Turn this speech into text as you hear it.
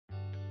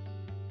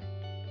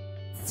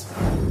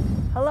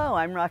Hello,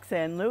 I'm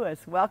Roxanne Lewis.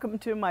 Welcome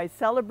to my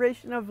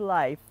celebration of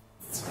life.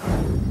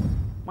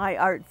 My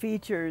art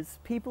features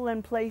people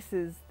and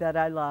places that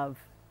I love.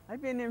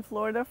 I've been in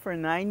Florida for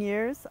 9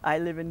 years. I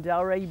live in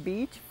Delray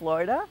Beach,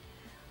 Florida.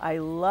 I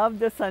love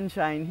the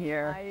sunshine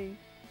here. I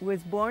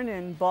was born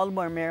in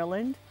Baltimore,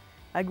 Maryland.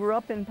 I grew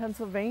up in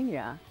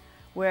Pennsylvania,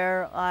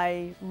 where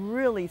I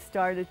really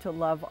started to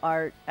love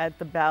art at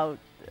about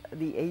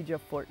the age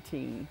of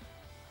 14.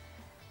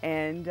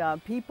 And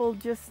people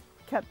just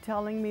kept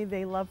telling me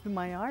they loved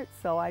my art,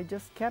 so I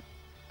just kept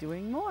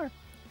doing more.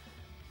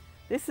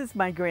 This is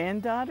my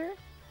granddaughter.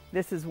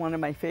 This is one of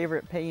my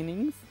favorite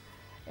paintings,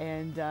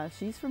 and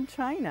she's from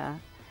China.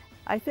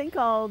 I think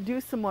I'll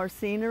do some more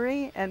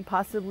scenery and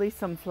possibly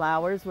some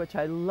flowers, which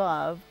I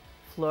love.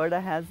 Florida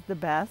has the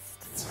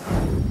best.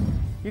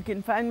 You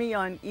can find me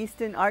on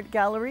Easton Art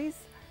Galleries.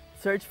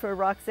 Search for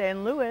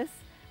Roxanne Lewis,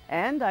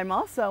 and I'm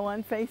also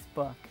on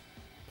Facebook.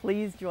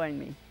 Please join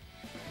me.